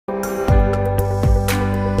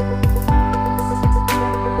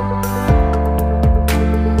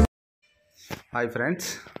Hi friends,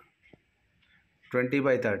 20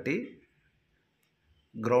 by 30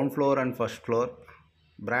 ground floor and first floor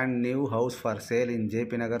brand new house for sale in J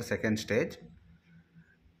P Nagar second stage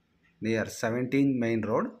near 17 main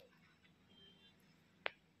road.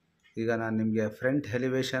 ಈಗ ನಾನು ನಿಮಗೆ front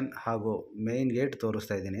elevation ಹಾಗೂ main gate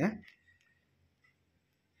ತೋರಿಸ್ತಾ ಇದ್ದೀನಿ.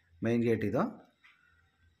 Main gate ಇದು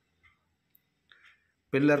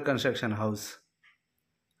pillar construction house,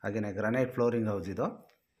 ಹಾಗೆಯೇ granite flooring house. ಇದು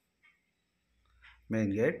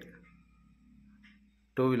main gate,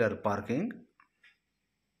 two wheeler parking,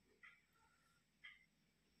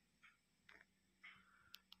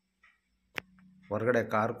 ಹೊರಗಡೆ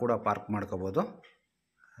ಕಾರ್ ಕೂಡ ಪಾರ್ಕ್ ಮಾಡ್ಕೋಬೋದು.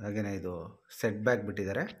 ಹಾಗೆಯೇ ಇದು ಸೆಟ್ ಬ್ಯಾಕ್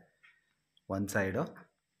ಬಿಟ್ಟಿದ್ದಾರೆ ಒಂದು ಸೈಡು.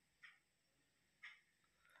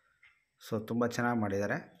 ಸೊ ತುಂಬ ಚೆನ್ನಾಗಿ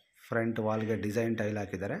ಮಾಡಿದ್ದಾರೆ. ಫ್ರಂಟ್ ವಾಲ್ಗೆ ಡಿಸೈನ್ ಟೈಲ್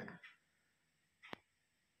ಹಾಕಿದ್ದಾರೆ.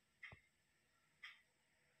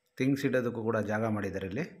 ಥಿಂಗ್ಸ್ ಇಡೋದಕ್ಕೂ ಕೂಡ ಜಾಗ ಮಾಡಿದ್ದಾರೆ.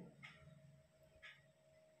 ಇಲ್ಲಿ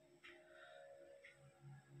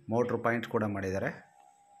ಮೋಟ್ರ್ ಪಾಯಿಂಟ್ ಕೂಡ ಮಾಡಿದ್ದಾರೆ.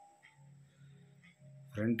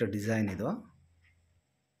 ಫ್ರಂಟ್ ಡಿಸೈನ್ ಇದು.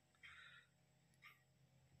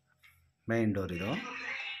 ಮೇನ್ ಡೋರ್ ಇದು,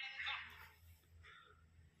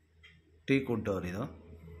 ಟೀಕ್ ವುಡ್ ಡೋರ್ ಇದು.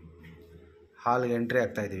 ಹಾಲ್ಗೆ ಎಂಟ್ರಿ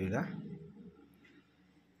ಆಗ್ತಾ ಇದ್ದೀವಿ ಈಗ.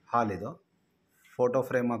 ಹಾಲ್ ಇದು. ಫೋಟೋ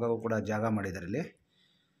ಫ್ರೇಮ್ ಹಾಕೋಕ್ಕೂ ಕೂಡ ಜಾಗ ಮಾಡಿದ್ದಾರೆ ಇಲ್ಲಿ.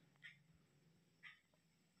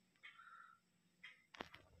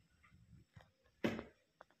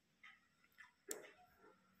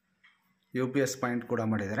 UPS ಪಾಯಿಂಟ್ ಕೂಡ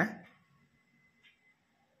ಮಾಡಿದ್ದಾರೆ.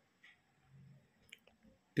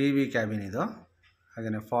 TV ಕ್ಯಾಬಿನ್ ಇದು.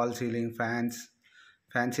 ಹಾಗೆಯೇ ಫಾಲ್ ಸೀಲಿಂಗ್,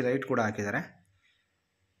 ಫ್ಯಾನ್ಸಿ ಲೈಟ್ ಕೂಡ ಹಾಕಿದ್ದಾರೆ.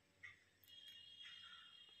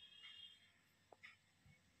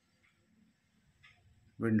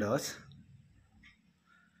 Windows,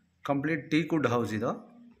 complete teak wood house ಇದು.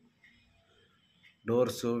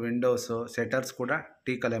 ಡೋರ್ಸು, ವಿಂಡೋಸು, ಸೆಟರ್ಸ್ ಕೂಡ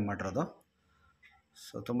ಟೀಕಲ್ಲೇ ಮಾಡಿರೋದು.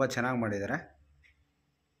 ಸೊ ತುಂಬ ಚೆನ್ನಾಗಿ ಮಾಡಿದ್ದಾರೆ.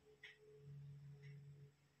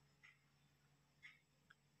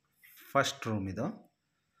 ಫಸ್ಟ್ ರೂಮ್ ಇದು.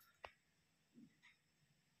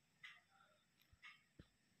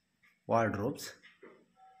 ವಾರ್ಡ್ರೋಬ್ಸ್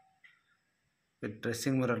ವಿತ್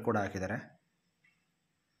ಡ್ರೆಸ್ಸಿಂಗ್ ಮಿರರ್ ಕೂಡ ಹಾಕಿದ್ದಾರೆ.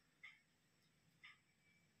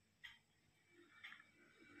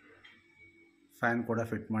 ಫ್ಯಾನ್ ಕೂಡ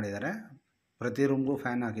ಫಿಟ್ ಮಾಡಿದ್ದಾರೆ. ಪ್ರತಿ ರೂಮ್ಗೂ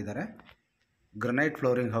ಫ್ಯಾನ್ ಹಾಕಿದ್ದಾರೆ. ಗ್ರನೈಟ್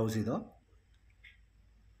ಫ್ಲೋರಿಂಗ್ ಹೌಸ್ ಇದು.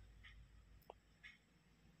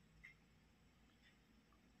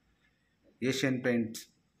 ಏಷ್ಯನ್ ಪೇಂಟ್ಸ್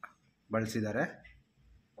ಬಳಸಿದ್ದಾರೆ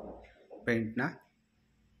ಪೇಂಟ್ನ.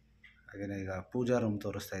 ಹಾಗೆಯೇ ಈಗ ಪೂಜಾ ರೂಮ್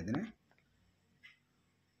ತೋರಿಸ್ತಾ ಇದ್ದೀನಿ.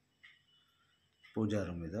 ಪೂಜಾ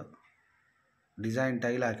ರೂಮ್ ಇದು. ಡಿಸೈನ್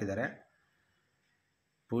ಟೈಲ್ ಹಾಕಿದ್ದಾರೆ.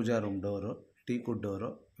 ಪೂಜಾ room door teak wood door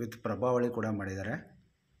with ಪ್ರಭಾವಳಿ ಕೂಡ ಮಾಡಿದ್ದಾರೆ.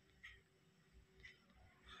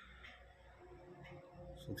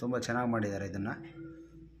 ಸೊ ತುಂಬ ಚೆನ್ನಾಗಿ ಮಾಡಿದ್ದಾರೆ ಇದನ್ನು.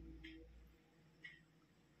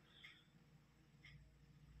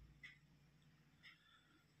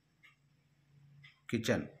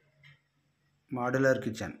 Kitchen, modular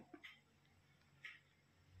kitchen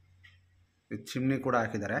with chimney ಕೂಡ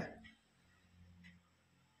ಹಾಕಿದ್ದಾರೆ.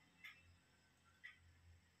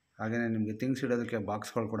 ಹಾಗೆಯೇ ನಿಮಗೆ ಥಿಂಗ್ಸ್ ಇಡೋದಕ್ಕೆ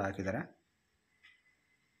ಬಾಕ್ಸ್ಗಳು ಕೂಡ ಹಾಕಿದ್ದಾರೆ.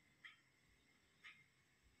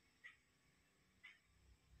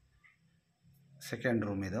 ಸೆಕೆಂಡ್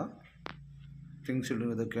ರೂಮ್ ಇದು. ಥಿಂಗ್ಸ್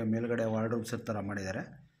ಇಡೋದಕ್ಕೆ ಮೇಲ್ಗಡೆ ವಾರ್ಡ್ರೋಬ್ಸ್ ಥರ ಮಾಡಿದ್ದಾರೆ.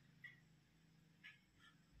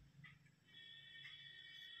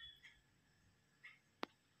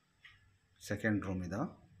 ಸೆಕೆಂಡ್ ರೂಮ್ ಇದು.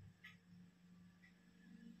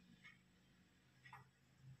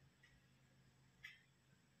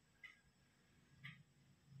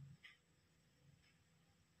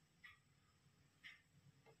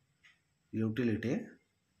 ಯುಟಿಲಿಟಿ,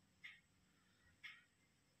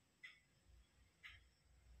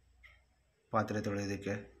 ಪಾತ್ರೆ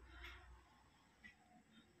ತೊಳೆಯೋದಕ್ಕೆ.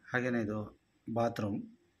 ಹಾಗೆಯೇ ಇದು ಬಾತ್ರೂಮ್.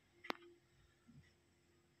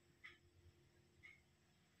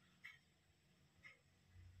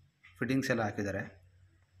 ಫಿಟ್ಟಿಂಗ್ಸ್ ಎಲ್ಲ ಹಾಕಿದ್ದಾರೆ.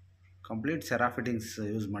 ಕಂಪ್ಲೀಟ್ ಸೆರಾ ಫಿಟ್ಟಿಂಗ್ಸ್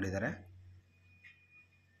ಯೂಸ್ ಮಾಡಿದ್ದಾರೆ.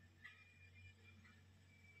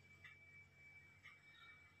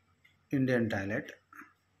 Indian toilet.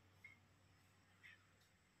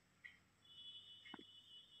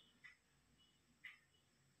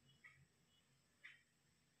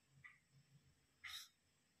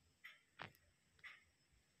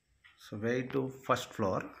 So way to first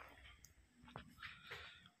floor.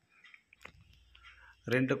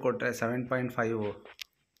 Rent ಕೊಟ್ಟರೆ 7.5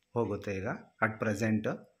 ಹೋಗುತ್ತೆ ಈಗ ಅಟ್ ಪ್ರೆಸೆಂಟ್.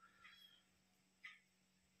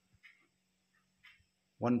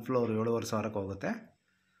 ಒಂದು ಫ್ಲೋರ್ 7,500 ಹೋಗುತ್ತೆ.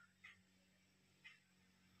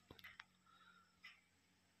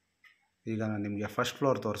 ಈಗ ನಾನು ನಿಮಗೆ ಫಸ್ಟ್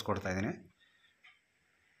ಫ್ಲೋರ್ ತೋರಿಸ್ಕೊಡ್ತಾ ಇದ್ದೀನಿ.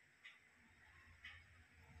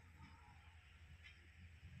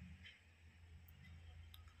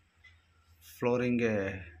 ಫ್ಲೋರಿಂಗ್ಗೆ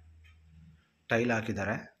ಟೈಲ್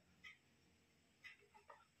ಹಾಕಿದ್ದಾರೆ.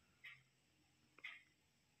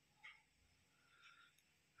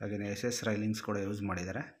 ಹಾಗೆಯೇ SS ರೈಲಿಂಗ್ಸ್ ಕೂಡ ಯೂಸ್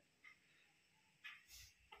ಮಾಡಿದ್ದಾರೆ.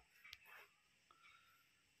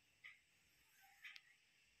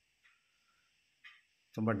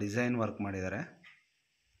 ತುಂಬ ಡಿಸೈನ್ ವರ್ಕ್ ಮಾಡಿದ್ದಾರೆ.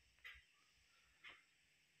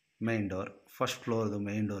 Main door, first ಫ್ಲೋರ್ದು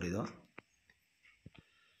main door ಇದು.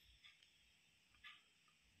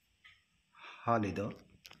 ಹಾಲ್ ಇದು.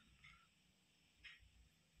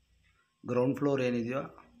 ಗ್ರೌಂಡ್ ಫ್ಲೋರ್ ಏನಿದೆಯೋ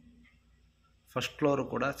ಫಸ್ಟ್ ಫ್ಲೋರು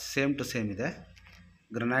ಕೂಡ ಸೇಮ್ ಟು ಸೇಮ್ ಇದೆ,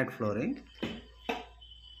 granite flooring.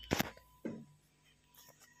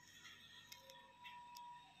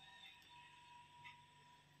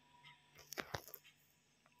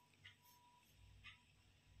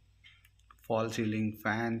 Fall ceiling,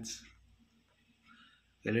 fans,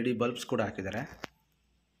 LED bulbs ಕೂಡ ಹಾಕಿದ್ದಾರೆ.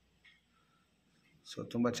 ಸೊ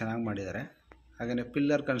ತುಂಬ ಚೆನ್ನಾಗಿ ಮಾಡಿದ್ದಾರೆ. ಹಾಗೆಯೇ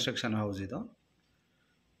ಪಿಲ್ಲರ್ ಕನ್ಸ್ಟ್ರಕ್ಷನ್ ಹೌಸ್ ಇದು.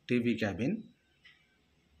 TV cabin,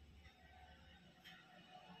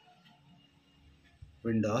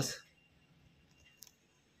 Windows,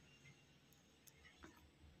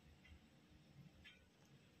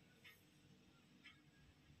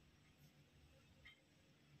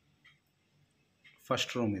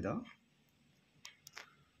 first room ಇದು.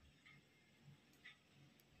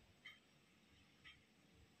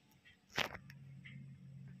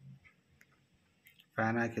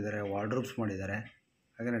 ಫ್ಯಾನ್ ಹಾಕಿದ್ದಾರೆ, ವಾರ್ಡ್ರೋಬ್ಸ್ ಮಾಡಿದ್ದಾರೆ.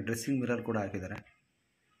 ಹಾಗೆಯೇ ಡ್ರೆಸ್ಸಿಂಗ್ ಮಿರರ್ ಕೂಡ ಹಾಕಿದ್ದಾರೆ.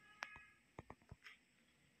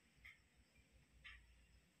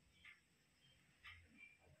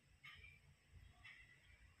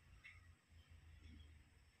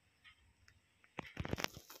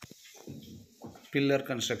 Pillar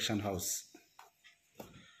construction house.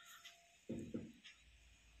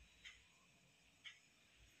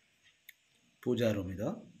 ಪೂಜಾ ರೂಮ್ ಇದು.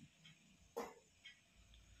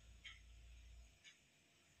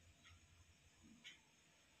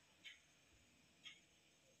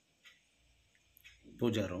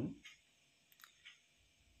 ಪೂಜಾ ರೂಮ್.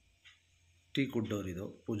 ಟೀಕ್ ವುಡ್ ಡೋರ್ ಇದು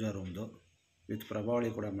ಪೂಜಾ ರೂಮ್ದು, ವಿತ್ ಪ್ರಭಾವಳಿ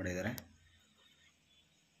ಕೂಡ ಮಾಡಿದ್ದಾರೆ.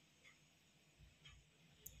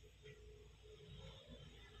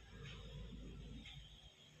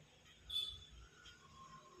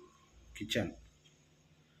 Kitchen,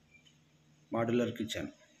 modular kitchen.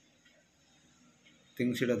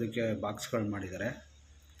 ಥಿಂಗ್ಸ್ ಇಡೋದಕ್ಕೆ ಬಾಕ್ಸ್ಗಳು ಮಾಡಿದ್ದಾರೆ.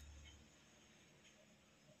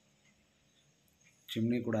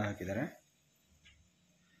 ಚಿಮ್ನಿ ಕೂಡ ಹಾಕಿದ್ದಾರೆ.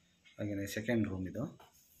 ಹಾಗೆಯೇ ಸೆಕೆಂಡ್ ರೂಮ್ ಇದು,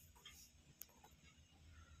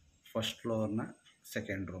 ಫಸ್ಟ್ ಫ್ಲೋರ್ನ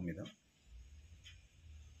ಸೆಕೆಂಡ್ ರೂಮ್ ಇದು.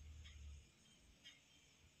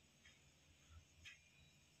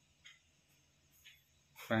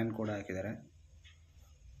 ಫ್ಯಾನ್ ಕೂಡ ಹಾಕಿದ್ದಾರೆ.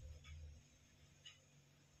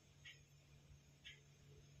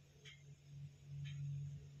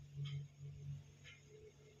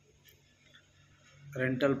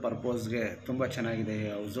 ರೆಂಟಲ್ ಪರ್ಪೋಸ್ಗೆ ತುಂಬ ಚೆನ್ನಾಗಿದೆ ಈ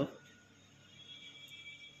ಹೌಸು.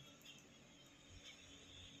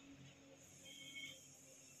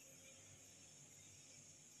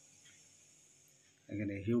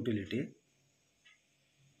 ಹಾಗೆಯೇ ಯುಟಿಲಿಟಿ,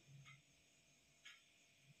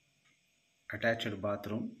 ಅಟ್ಯಾಚ್ಡ್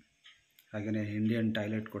ಬಾತ್ರೂಮ್, ಹಾಗೆಯೇ ಇಂಡಿಯನ್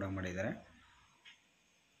ಟಾಯ್ಲೆಟ್ ಕೂಡ ಮಾಡಿದ್ದಾರೆ.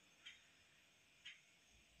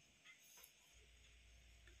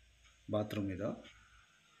 ಬಾತ್ರೂಮ್ ಇದು.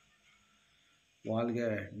 ವಾಲ್ಗೆ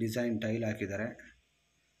ಡಿಸೈನ್ ಟೈಲ್ ಹಾಕಿದ್ದಾರೆ.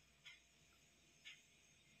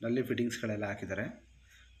 ನಲ್ಲಿ ಫಿಟ್ಟಿಂಗ್ಸ್ಗಳೆಲ್ಲ ಹಾಕಿದ್ದಾರೆ.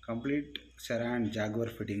 Complete Cera and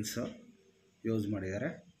jaguar fittings use ಮಾಡಿದ್ದಾರೆ.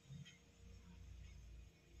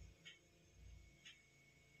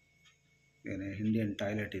 ಏನೇ ಇಂಡಿಯನ್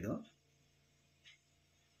ಟಾಯ್ಲೆಟ್ ಇದು.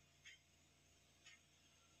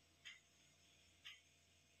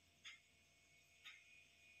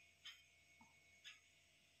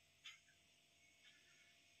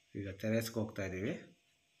 ಈಗ ಟೆರೇಸ್ಗೆ ಹೋಗ್ತಾ ಇದ್ದೀವಿ.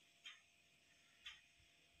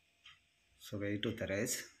 So way to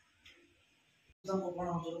terrace.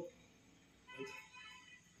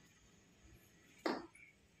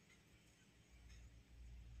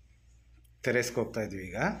 ಟೆರೇಸ್ಗೆ ಹೋಗ್ತಾ ಇದ್ದೀವಿ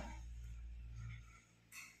ಈಗ.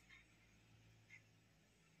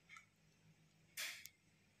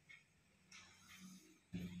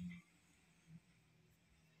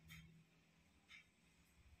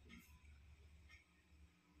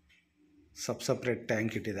 ಸಪ್ರೇಟ್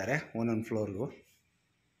ಟ್ಯಾಂಕ್ ಇಟ್ಟಿದ್ದಾರೆ ಒಂದೊಂದು ಫ್ಲೋರ್ಗೂ.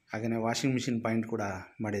 ಹಾಗೆಯೇ ವಾಷಿಂಗ್ ಮಿಷಿನ್ ಪಾಯಿಂಟ್ ಕೂಡ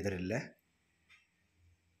ಮಾಡಿದ್ದಾರೆ ಇಲ್ಲೇ.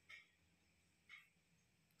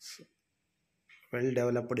 Well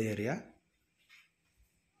developed area.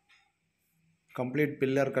 Complete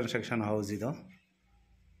pillar construction house ಇದು.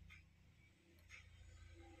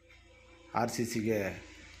 RCCಗೆ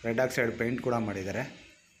ರೆಡ್ ಆಕ್ಸೈಡ್ ಪೇಂಟ್ ಕೂಡ ಮಾಡಿದ್ದಾರೆ.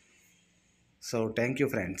 So thank you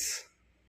friends.